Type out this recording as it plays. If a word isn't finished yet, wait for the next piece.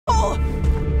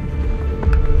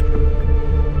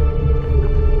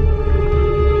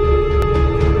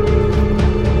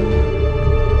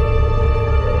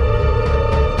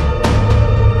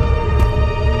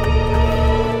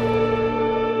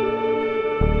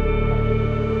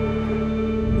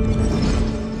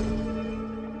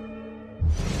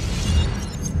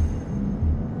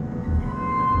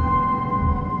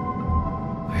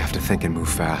think and move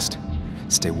fast.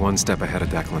 Stay one step ahead of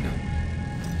Declan.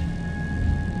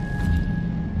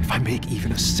 If I make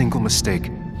even a single mistake,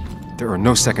 there are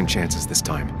no second chances this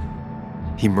time.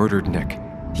 He murdered Nick,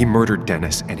 he murdered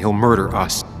Dennis, and he'll murder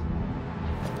us.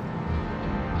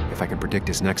 If I can predict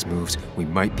his next moves, we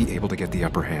might be able to get the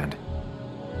upper hand.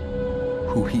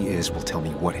 Who he is will tell me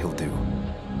what he'll do.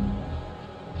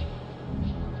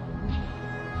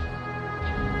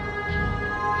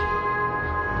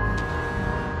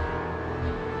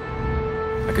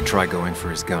 I could try going for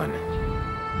his gun.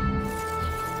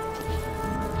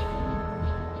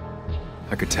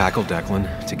 I could tackle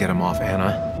Declan to get him off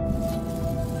Anna.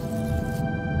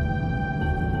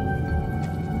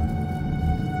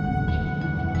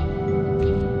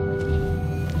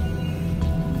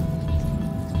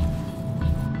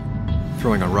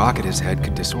 Throwing a rock at his head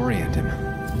could disorient him.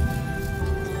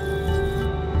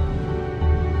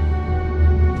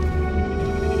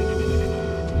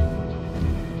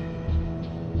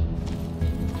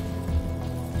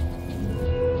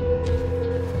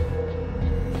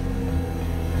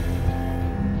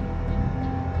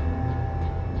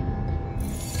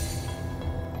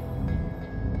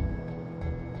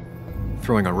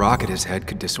 Throwing a rock at his head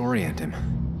could disorient him.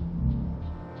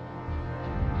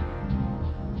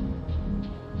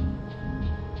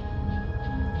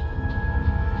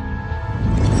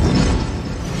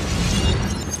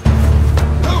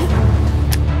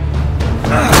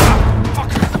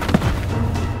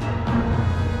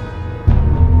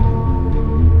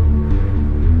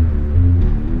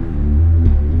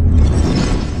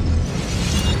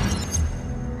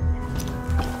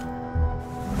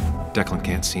 Declan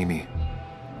can't see me.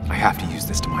 I have to use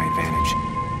this to my advantage.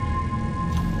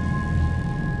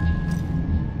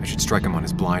 I should strike him on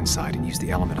his blind side and use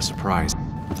the element of surprise.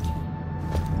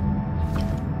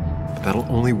 But that'll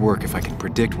only work if I can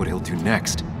predict what he'll do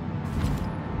next.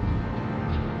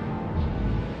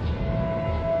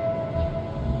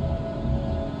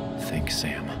 Think,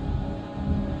 Sam.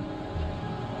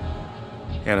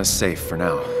 Anna's safe for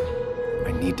now.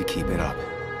 I need to keep it up.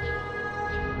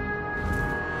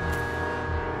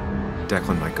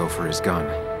 Declan might go for his gun.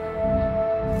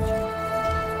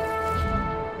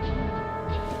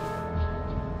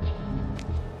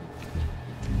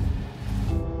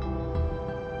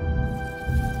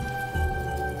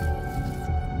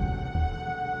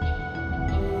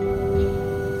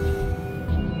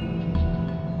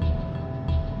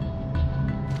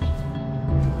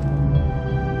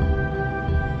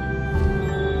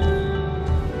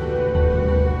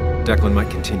 Declan might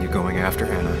continue going after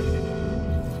Anna.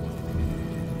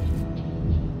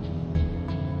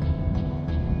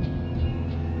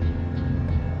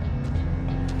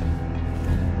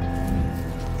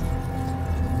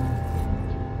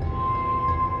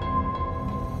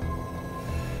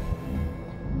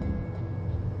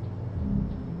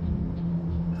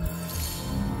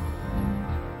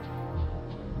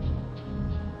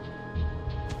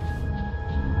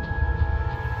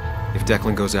 If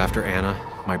Declan goes after Anna,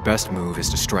 my best move is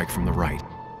to strike from the right.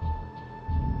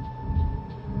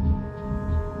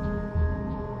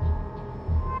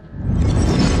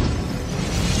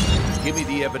 Give me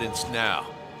the evidence now.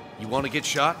 You want to get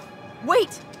shot?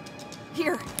 Wait!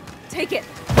 Here, take it.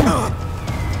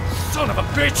 Son of a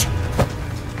bitch!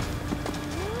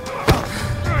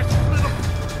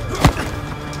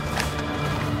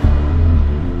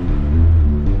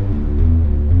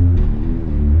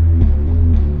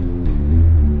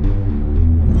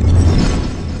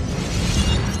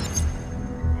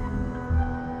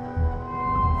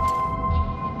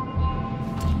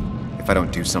 If I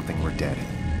don't do something, we're dead.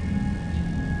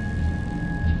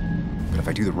 But if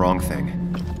I do the wrong thing...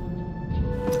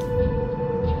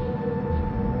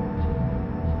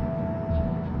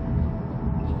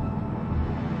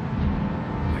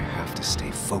 I have to stay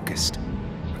focused.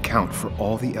 Account for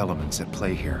all the elements at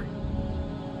play here.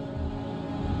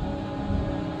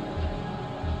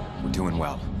 We're doing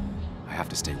well. I have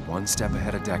to stay one step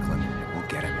ahead of Declan, and we'll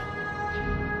get him.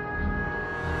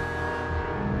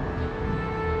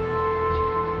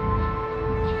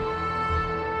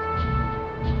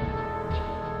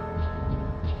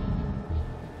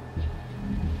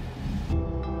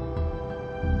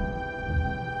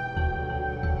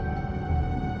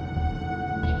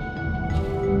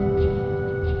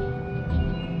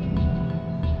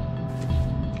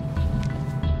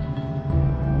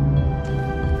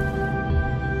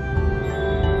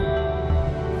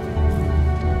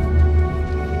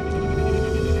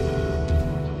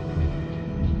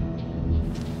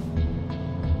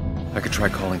 I could try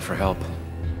calling for help.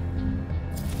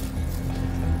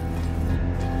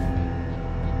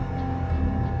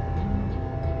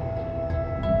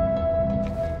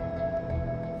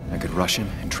 rush him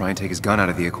and try and take his gun out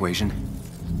of the equation.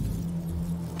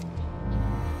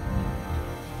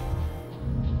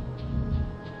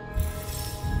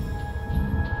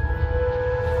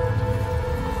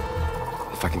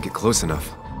 If I can get close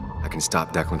enough, I can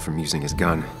stop Declan from using his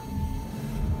gun.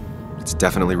 It's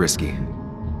definitely risky.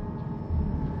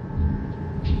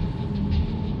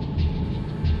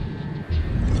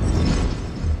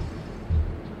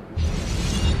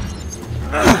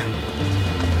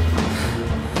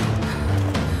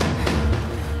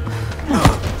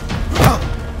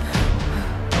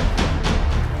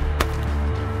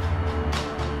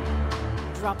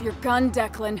 Drop your gun,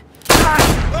 Declan.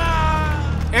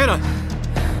 Anna!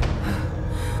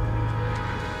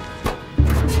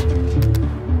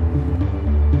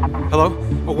 Hello?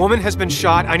 A woman has been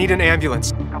shot. I need an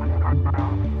ambulance.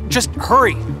 Just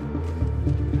hurry!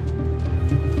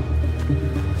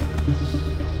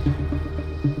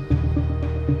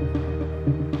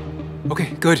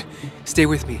 Okay, good. Stay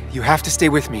with me. You have to stay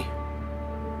with me.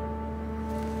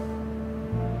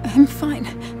 I'm fine.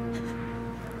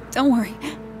 Don't worry.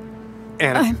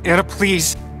 Anna, Anna,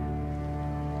 please.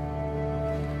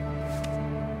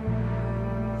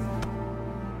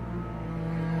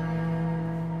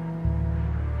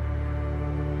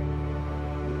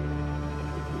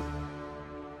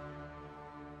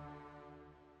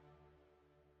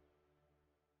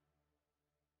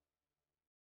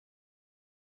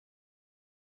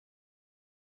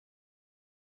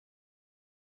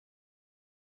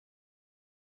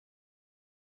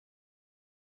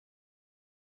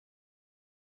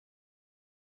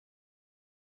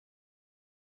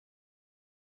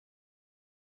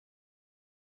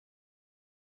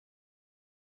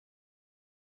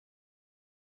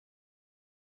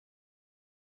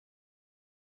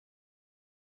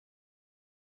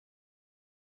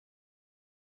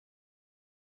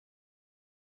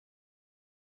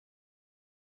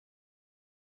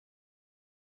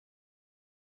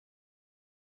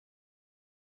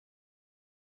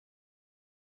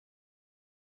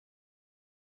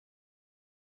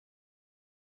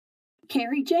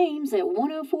 Carrie James at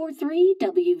 1043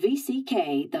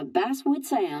 WVCK, the Basswood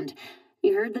Sound.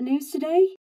 You heard the news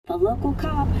today? The local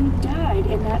cop who died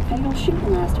in that fatal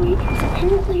shooting last week is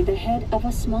apparently the head of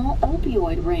a small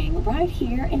opioid ring right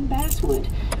here in Basswood.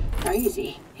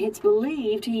 Crazy. It's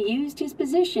believed he used his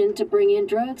position to bring in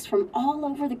drugs from all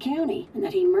over the county and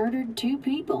that he murdered 2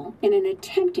 people in an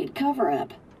attempted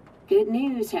cover-up. Good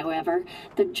news, however,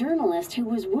 the journalist who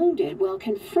was wounded while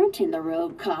confronting the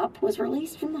rogue cop was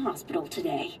released from the hospital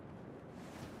today.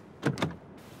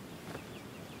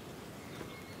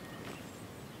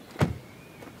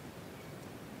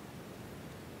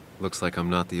 Looks like I'm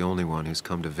not the only one who's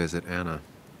come to visit Anna.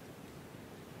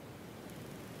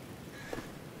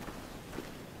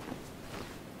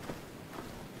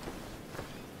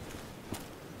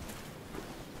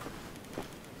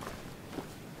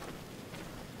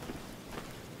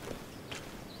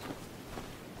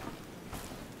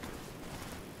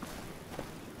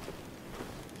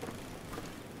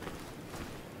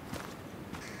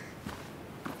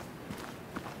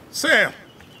 Sam,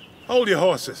 hold your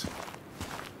horses.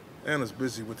 Anna's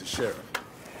busy with the sheriff.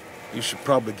 You should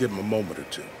probably give him a moment or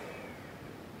two.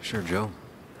 Sure, Joe.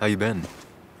 How you been?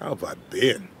 How have I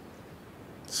been?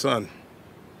 Son,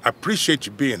 I appreciate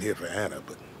you being here for Anna,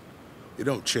 but it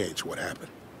don't change what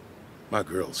happened. My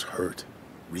girl's hurt,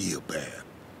 real bad.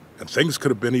 And things could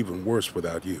have been even worse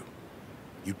without you.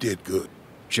 You did good.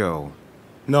 Joe.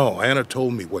 No, Anna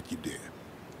told me what you did.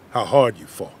 How hard you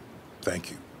fought. Thank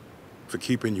you for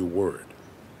keeping your word.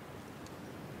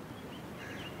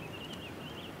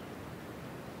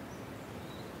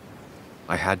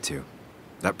 I had to.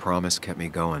 That promise kept me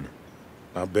going.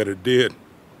 I bet it did.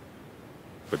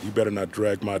 But you better not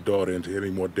drag my daughter into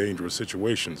any more dangerous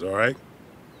situations, all right?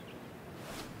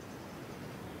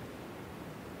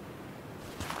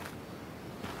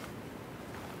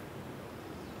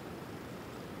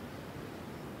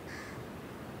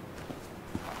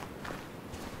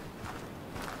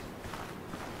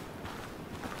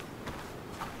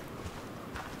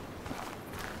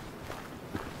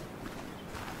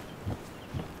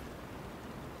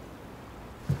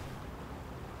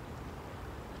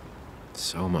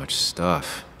 So much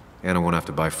stuff. Anna won't have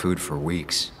to buy food for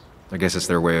weeks. I guess it's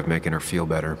their way of making her feel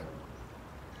better.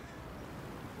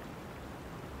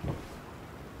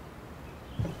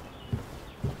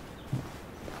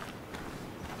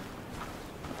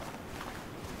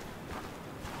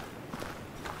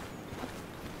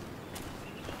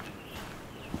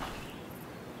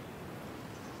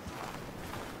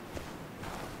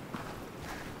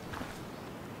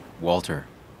 Walter.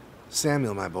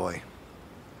 Samuel, my boy.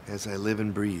 As I live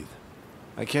and breathe.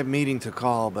 I kept meaning to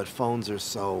call, but phones are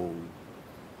so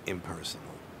impersonal.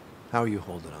 How are you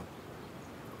holding up?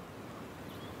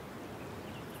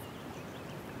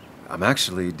 I'm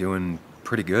actually doing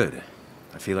pretty good.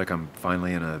 I feel like I'm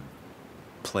finally in a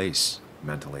place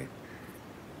mentally.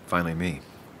 Finally me.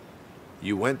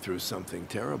 You went through something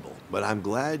terrible, but I'm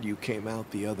glad you came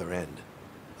out the other end.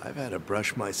 I've had a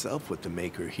brush myself with the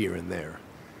Maker here and there,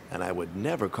 and I would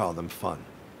never call them fun.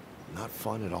 Not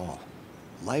fun at all.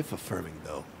 Life-affirming,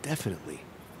 though, definitely.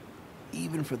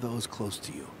 Even for those close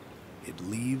to you, it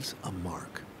leaves a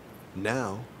mark.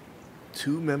 Now,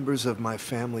 2 members of my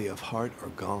family of heart are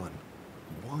gone.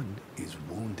 1 is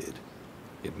wounded.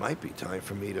 It might be time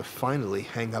for me to finally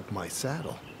hang up my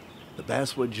saddle. The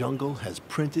Basswood Jungle has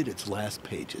printed its last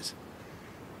pages.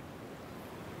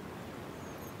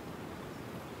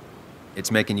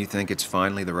 It's making you think it's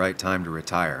finally the right time to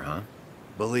retire, huh?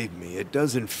 Believe me, it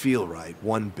doesn't feel right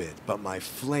one bit, but my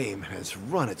flame has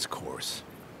run its course.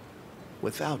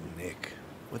 Without Nick,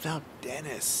 without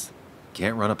Dennis.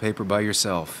 Can't run a paper by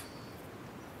yourself.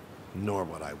 Nor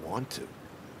would I want to.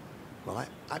 Well,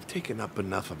 I've taken up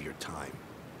enough of your time.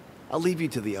 I'll leave you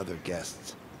to the other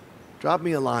guests. Drop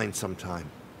me a line sometime.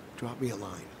 Drop me a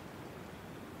line.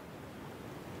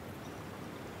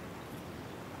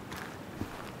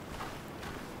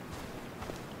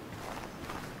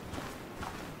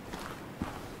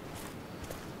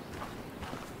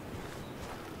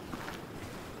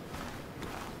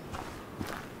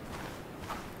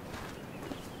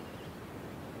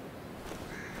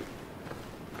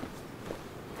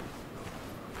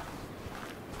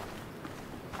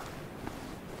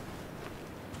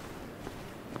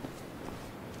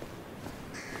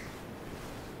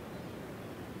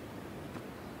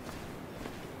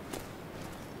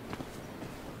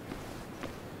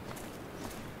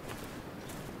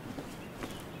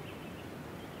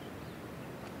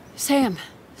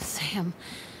 Sam,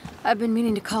 I've been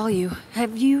meaning to call you.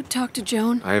 Have you talked to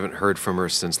Joan? I haven't heard from her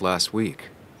since last week.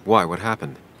 Why? What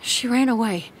happened? She ran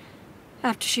away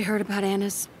after she heard about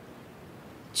Anna's.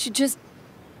 She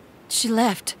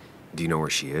left. Do you know where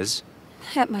she is?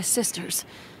 At my sister's.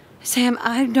 Sam,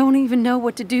 I don't even know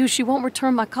what to do. She won't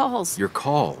return my calls. Your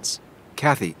calls?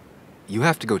 Kathy, you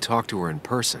have to go talk to her in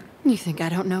person. You think I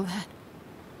don't know that?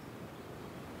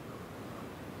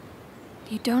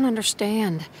 You don't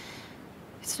understand.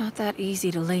 It's not that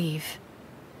easy to leave.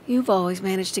 You've always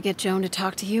managed to get Joan to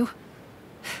talk to you.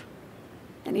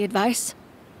 Any advice?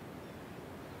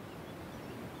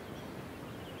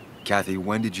 Kathy,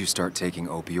 when did you start taking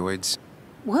opioids?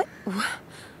 What?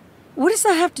 What does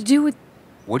that have to do with...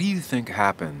 What do you think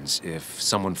happens if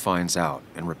someone finds out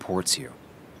and reports you?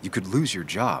 You could lose your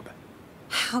job.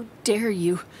 How dare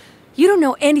you? You don't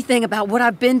know anything about what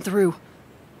I've been through.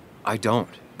 I don't,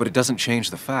 but it doesn't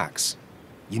change the facts.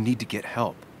 You need to get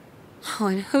help. Oh,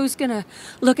 and who's gonna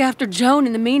look after Joan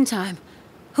in the meantime?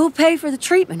 Who'll pay for the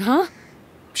treatment, huh?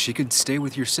 She could stay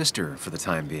with your sister for the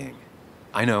time being.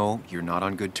 I know you're not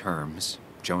on good terms.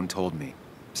 Joan told me.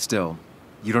 Still,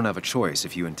 you don't have a choice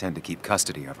if you intend to keep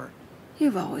custody of her.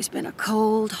 You've always been a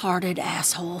cold-hearted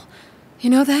asshole.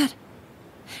 You know that?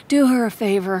 Do her a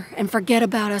favor and forget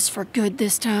about us for good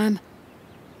this time.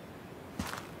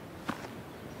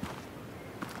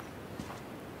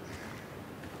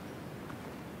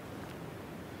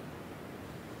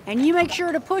 And you make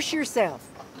sure to push yourself.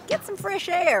 Get some fresh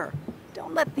air.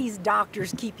 Don't let these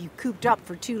doctors keep you cooped up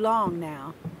for too long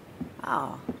now.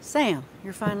 Oh, Sam,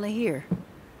 you're finally here.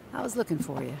 I was looking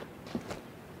for you.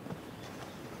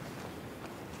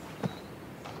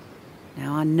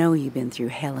 Now, I know you've been through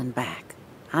hell and back.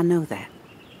 I know that.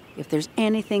 If there's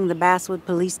anything the Basswood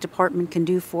Police Department can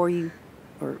do for you,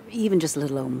 or even just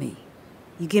little old me,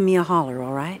 you give me a holler,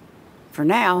 all right? For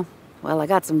now, well, I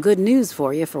got some good news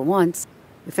for you for once.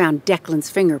 We found Declan's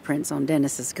fingerprints on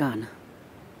Dennis's gun.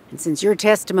 And since your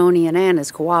testimony and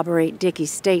Anna's corroborate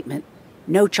Dickie's statement,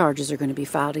 no charges are going to be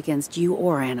filed against you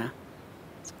or Anna.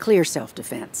 It's clear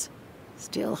self-defense.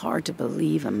 Still hard to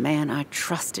believe a man I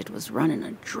trusted was running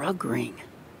a drug ring.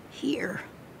 Here.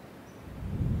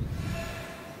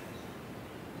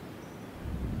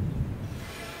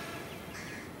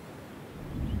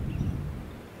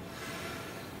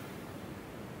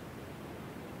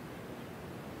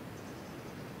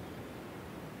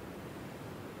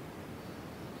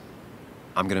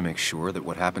 I'm gonna make sure that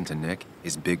what happened to Nick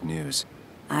is big news.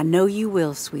 I know you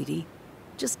will, sweetie.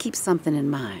 Just keep something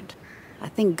in mind. I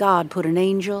think God put an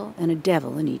angel and a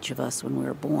devil in each of us when we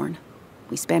were born.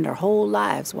 We spend our whole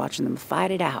lives watching them fight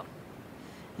it out.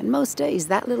 And most days,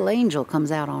 that little angel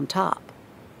comes out on top.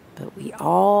 But we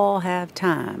all have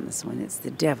times when it's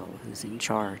the devil who's in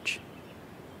charge.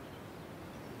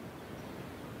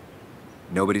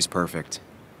 Nobody's perfect,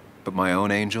 but my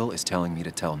own angel is telling me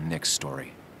to tell Nick's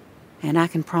story. And I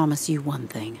can promise you one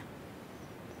thing.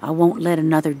 I won't let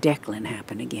another Declan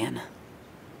happen again.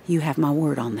 You have my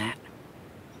word on that.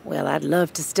 Well, I'd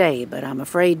love to stay, but I'm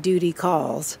afraid duty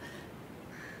calls.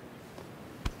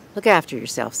 Look after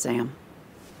yourself, Sam.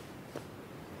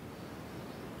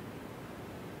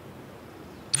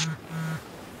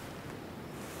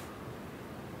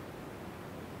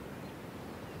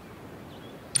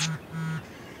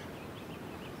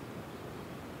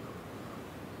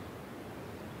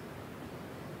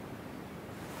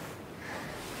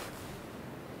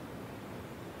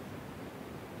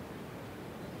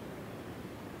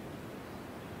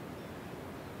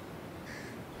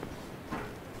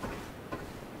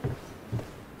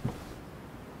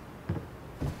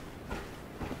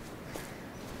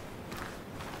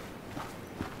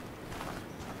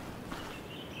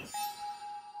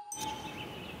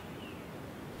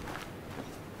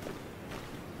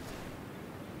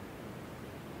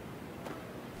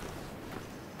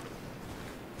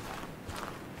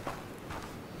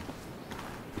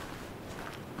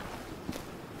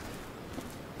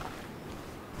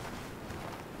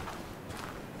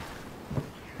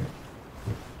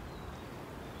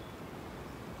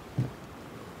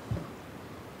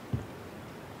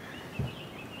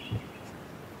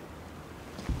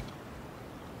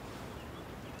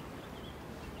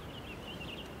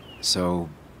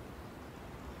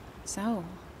 So,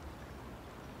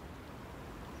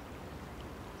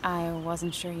 I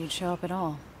wasn't sure you'd show up at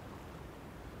all.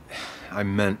 I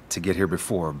meant to get here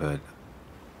before, but...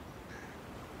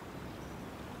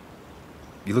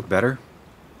 You look better?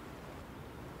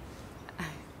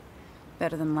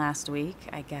 Better than last week,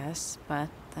 I guess, but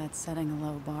that's setting a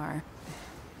low bar.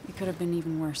 It could have been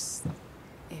even worse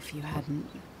if you hadn't...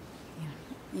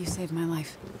 You saved my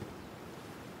life.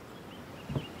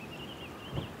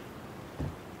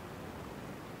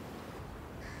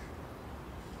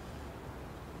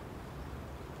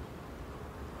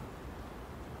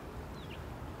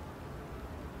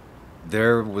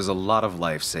 There was a lot of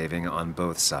life-saving on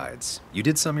both sides. You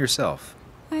did some yourself.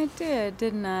 I did,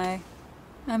 didn't I?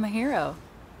 I'm a hero.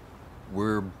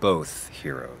 We're both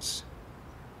heroes.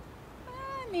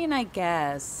 I mean, I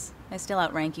guess. I still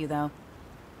outrank you, though.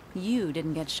 You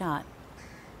didn't get shot.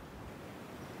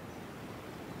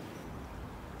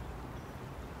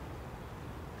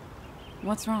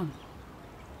 What's wrong?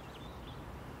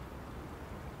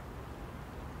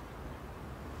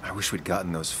 I wish we'd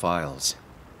gotten those files.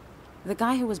 The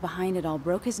guy who was behind it all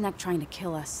broke his neck trying to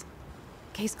kill us.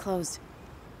 Case closed.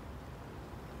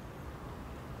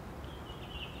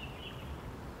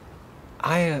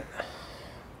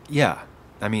 Yeah.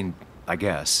 I mean, I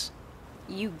guess.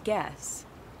 You guess.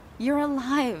 You're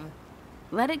alive.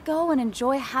 Let it go and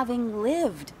enjoy having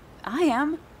lived. I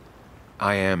am.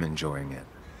 I am enjoying it.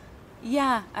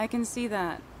 Yeah, I can see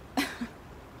that.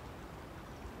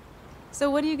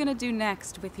 So what are you gonna do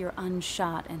next with your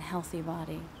unshot and healthy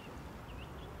body?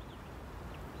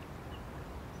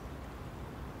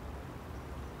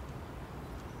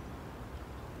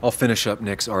 I'll finish up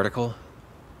Nick's article.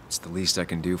 It's the least I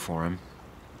can do for him.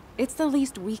 It's the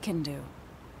least we can do.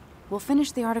 We'll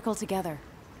finish the article together.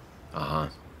 Uh-huh.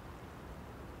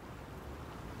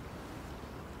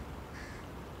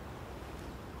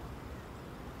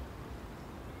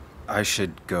 I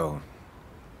should go.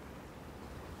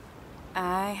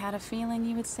 I had a feeling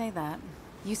you would say that.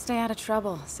 You stay out of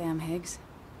trouble, Sam Higgs.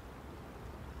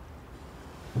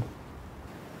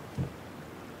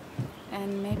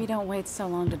 And maybe don't wait so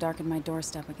long to darken my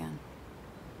doorstep again.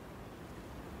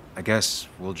 I guess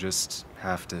we'll just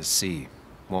have to see,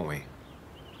 won't we?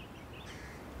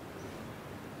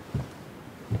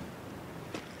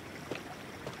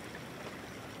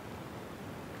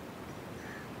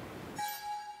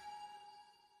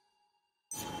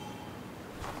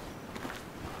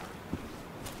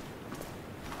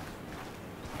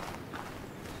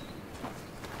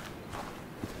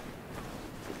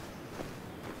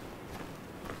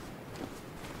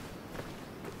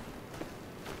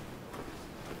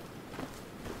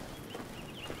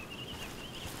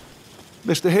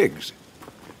 Mr. Higgs,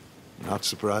 not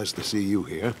surprised to see you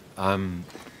here. I'm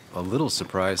a little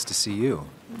surprised to see you.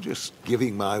 Just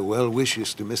giving my well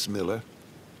wishes to Miss Miller.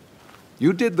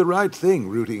 You did the right thing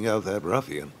rooting out that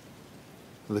ruffian.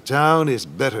 The town is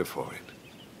better for it.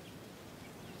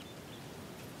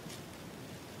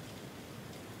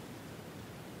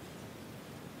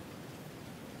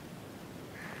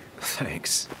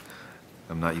 Thanks.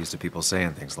 I'm not used to people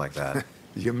saying things like that.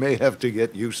 You may have to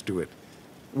get used to it.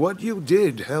 What you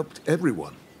did helped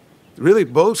everyone. Really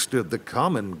bolstered the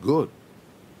common good.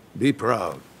 Be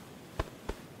proud.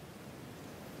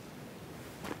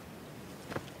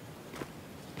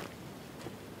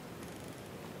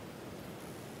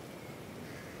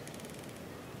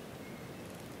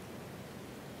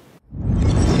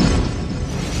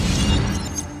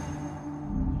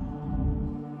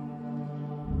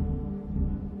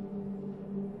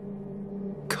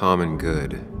 common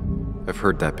good. I've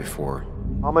heard that before.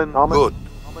 Good.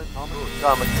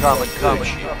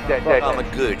 Common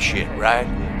good shit, right?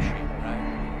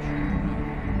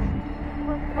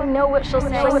 I know what she'll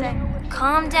say.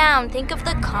 Calm down. Think of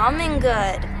the common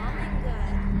good.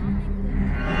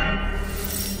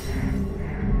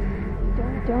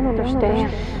 Don't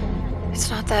understand. It's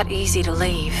not that easy to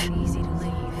leave.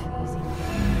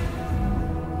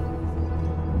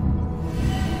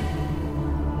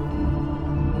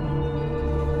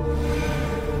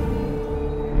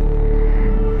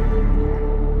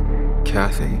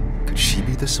 Kathy, could she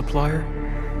be the supplier?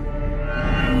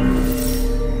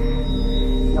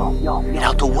 Yo, get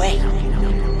out the way.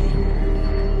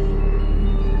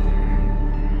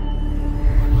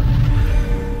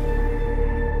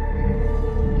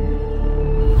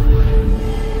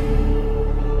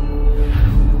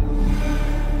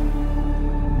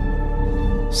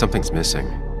 Something's missing.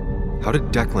 How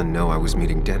did Declan know I was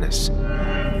meeting Dennis? You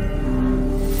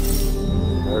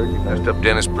messed up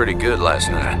Dennis pretty good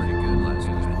last night.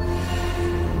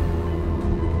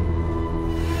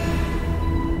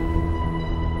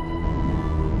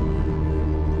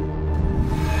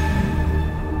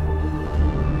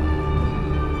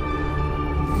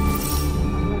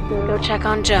 Go check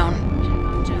on Joan.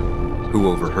 Who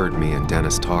overheard me and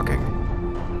Dennis talking?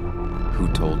 Who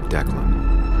told Declan?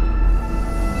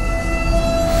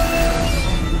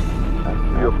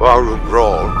 Your barroom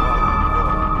brawl.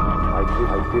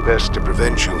 I did best to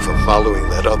prevent you from following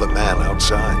that other man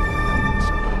outside.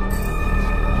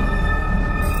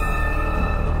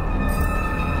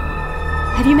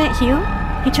 Have you met Hugh?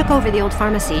 He took over the old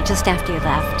pharmacy just after you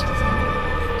left.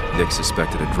 Nick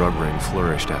suspected a drug ring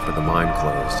flourished after the mine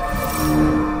closed.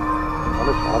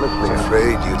 Honestly, I'm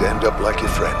afraid you'd end up like your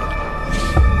friend.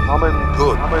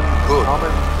 Good.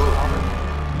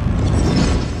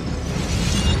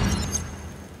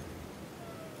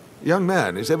 Young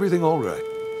man, is everything all right?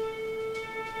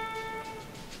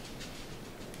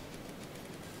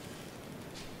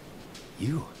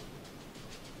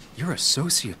 You're a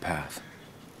sociopath.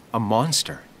 A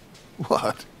monster.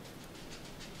 What?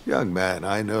 Young man,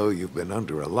 I know you've been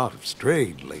under a lot of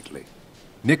strain lately.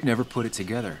 Nick never put it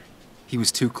together. He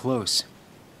was too close.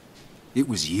 It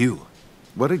was you.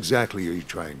 What exactly are you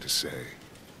trying to say?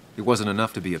 It wasn't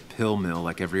enough to be a pill mill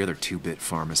like every other two-bit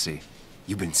pharmacy.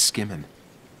 You've been skimming.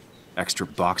 Extra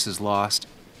boxes lost,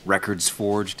 records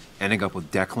forged, ending up with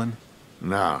Declan.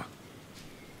 Nah.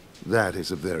 That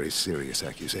is a very serious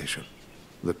accusation.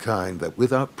 The kind that,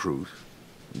 without proof,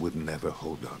 would never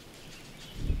hold up.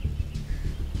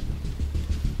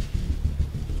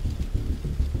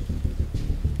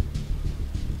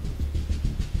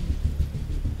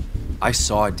 I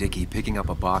saw Dickie picking up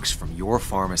a box from your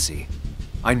pharmacy.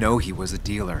 I know he was a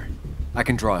dealer. I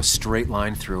can draw a straight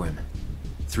line through him.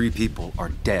 3 people are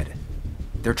dead.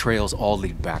 Their trails all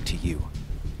lead back to you.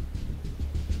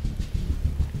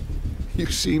 You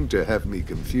seem to have me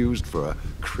confused for a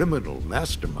criminal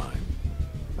mastermind.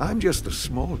 I'm just a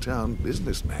small-town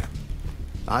businessman.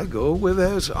 I go where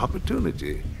there's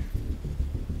opportunity.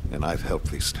 And I've helped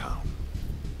this town.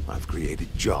 I've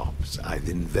created jobs. I've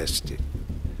invested.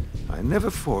 I never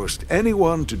forced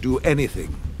anyone to do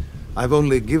anything. I've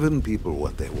only given people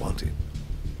what they wanted.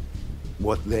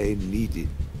 What they needed.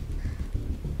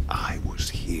 I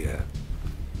was here.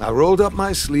 I rolled up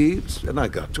my sleeves and I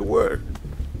got to work.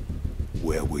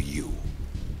 Where were you?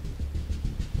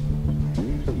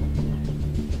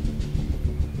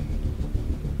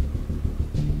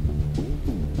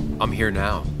 I'm here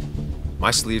now.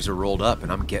 My sleeves are rolled up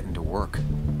and I'm getting to work.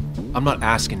 I'm not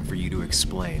asking for you to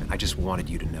explain, I just wanted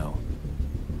you to know.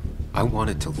 I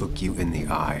wanted to look you in the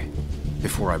eye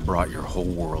before I brought your whole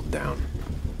world down.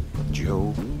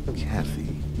 Joe,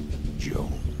 Kathy,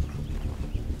 Joan.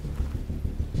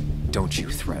 Don't you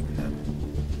threaten them.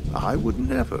 I would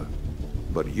never,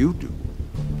 but you do.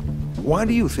 Why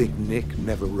do you think Nick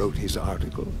never wrote his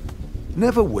article?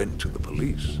 Never went to the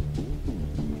police?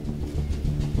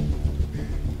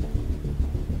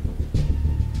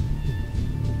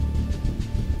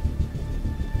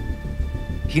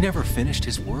 He never finished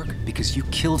his work because you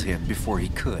killed him before he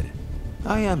could.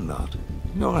 I am not,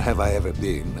 nor have I ever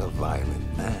been a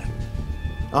violent man.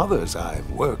 Others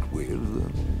I've worked with,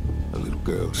 a little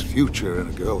girl's future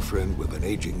and a girlfriend with an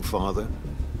aging father,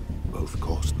 both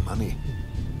cost money.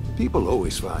 People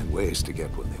always find ways to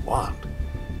get what they want.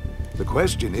 The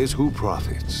question is, who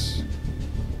profits?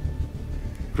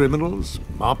 Criminals,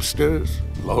 mobsters,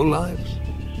 lowlifes?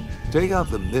 Take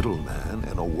out the middleman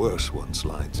and a worse one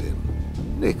slides in.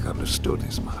 Nick understood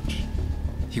as much.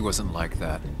 He wasn't like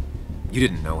that. You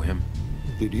didn't know him.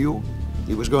 Did you?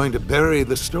 He was going to bury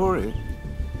the story.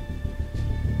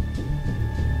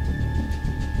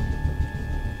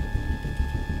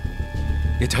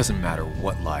 It doesn't matter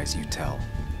what lies you tell.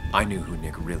 I knew who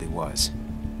Nick really was.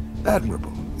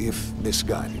 Admirable, if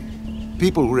misguided.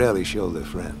 People rarely show their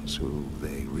friends who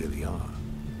they really are.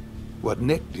 What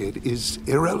Nick did is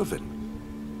irrelevant.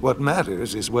 What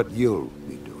matters is what you'll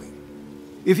be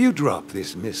doing. If you drop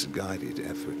this misguided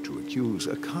effort to accuse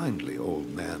a kindly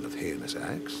old man of heinous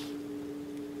acts,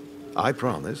 I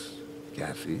promise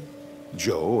Kathy,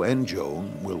 Joe, and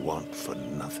Joan will want for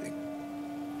nothing.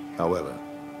 However,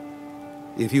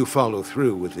 if you follow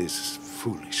through with this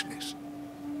foolishness,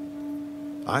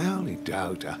 I only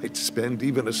doubt I'd spend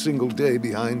even a single day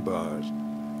behind bars.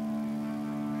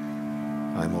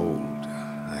 I'm old.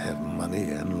 I have money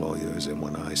and lawyers, and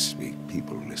when I speak,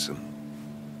 people listen.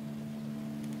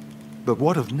 But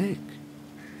what of Nick?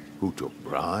 Who took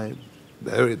bribes,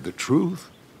 buried the truth?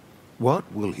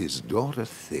 What will his daughter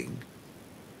think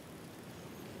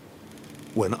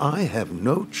when I have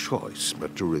no choice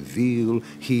but to reveal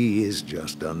he is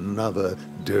just another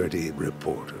dirty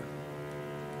reporter?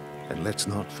 And let's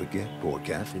not forget poor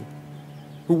Kathy,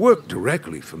 who worked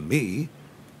directly for me.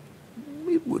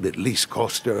 It would at least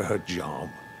cost her her job.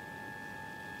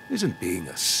 Isn't being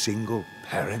a single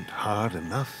parent hard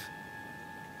enough?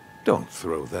 Don't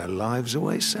throw their lives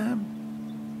away, Sam.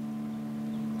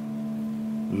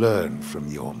 Learn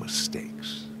from your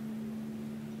mistakes.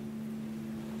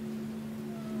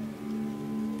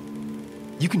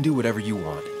 You can do whatever you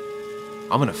want.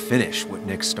 I'm gonna finish what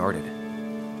Nick started.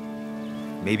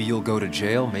 Maybe you'll go to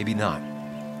jail, maybe not.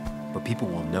 But people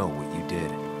will know what you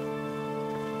did.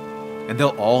 And they'll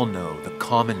all know the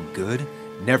common good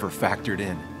never factored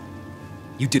in.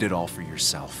 You did it all for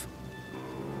yourself.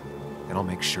 And I'll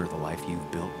make sure the life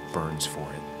you've built burns for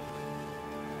it.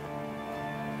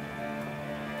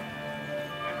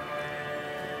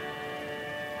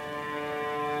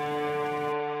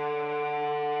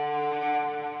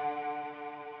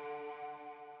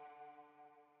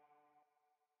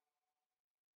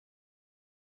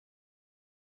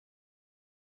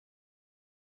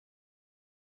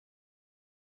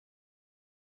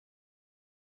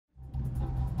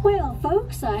 Well,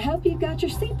 folks, I hope you got your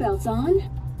seatbelts on,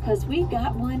 because we've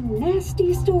got one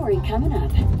nasty story coming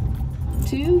up.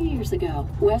 2 years ago,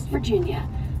 West Virginia,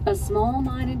 a small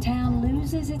mining town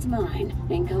loses its mine.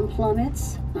 Income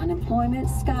plummets, unemployment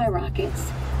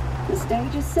skyrockets. The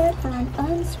stage is set for an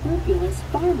unscrupulous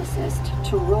pharmacist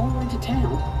to roll into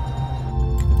town.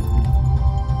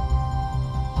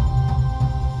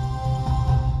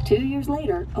 Two years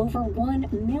later, over 1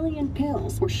 million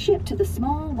pills were shipped to the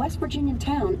small West Virginian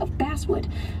town of Basswood,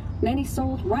 many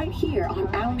sold right here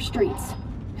on our streets.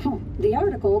 The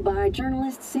article by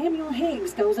journalist Samuel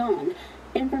Higgs goes on.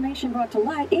 Information brought to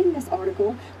light in this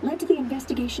article led to the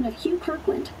investigation of Hugh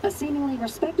Kirkland, a seemingly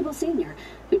respectable senior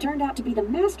who turned out to be the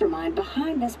mastermind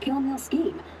behind this pill mill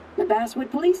scheme. The Basswood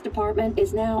Police Department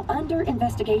is now under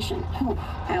investigation.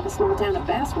 How the small town of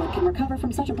Basswood can recover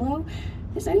from such a blow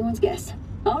is anyone's guess.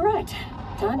 All right,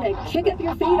 time to kick up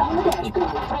your feet on the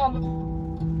dashboard.